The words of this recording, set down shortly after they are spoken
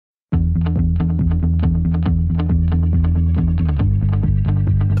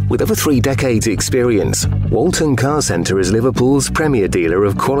With over 3 decades experience, Walton Car Centre is Liverpool's premier dealer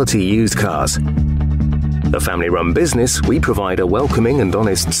of quality used cars. A family-run business, we provide a welcoming and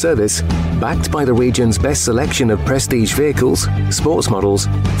honest service, backed by the region's best selection of prestige vehicles, sports models,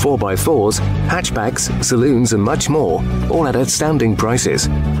 4x4s, hatchbacks, saloons and much more, all at outstanding prices.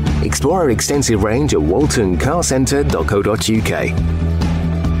 Explore our extensive range at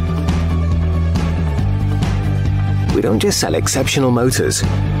waltoncarcentre.co.uk. We don't just sell exceptional motors,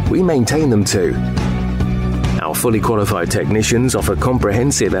 we maintain them too. Our fully qualified technicians offer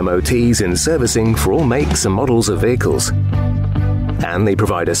comprehensive MOTs and servicing for all makes and models of vehicles. And they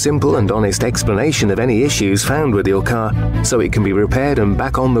provide a simple and honest explanation of any issues found with your car, so it can be repaired and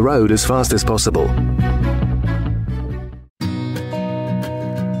back on the road as fast as possible.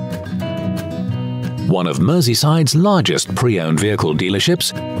 One of Merseyside's largest pre-owned vehicle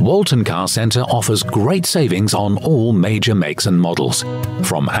dealerships, Walton Car Centre offers great savings on all major makes and models.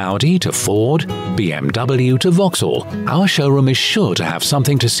 From Audi to Ford, BMW to Vauxhall, our showroom is sure to have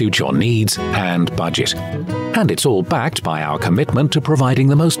something to suit your needs and budget. And it's all backed by our commitment to providing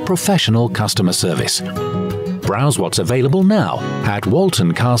the most professional customer service. Browse what's available now at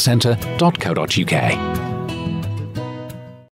waltoncarcentre.co.uk.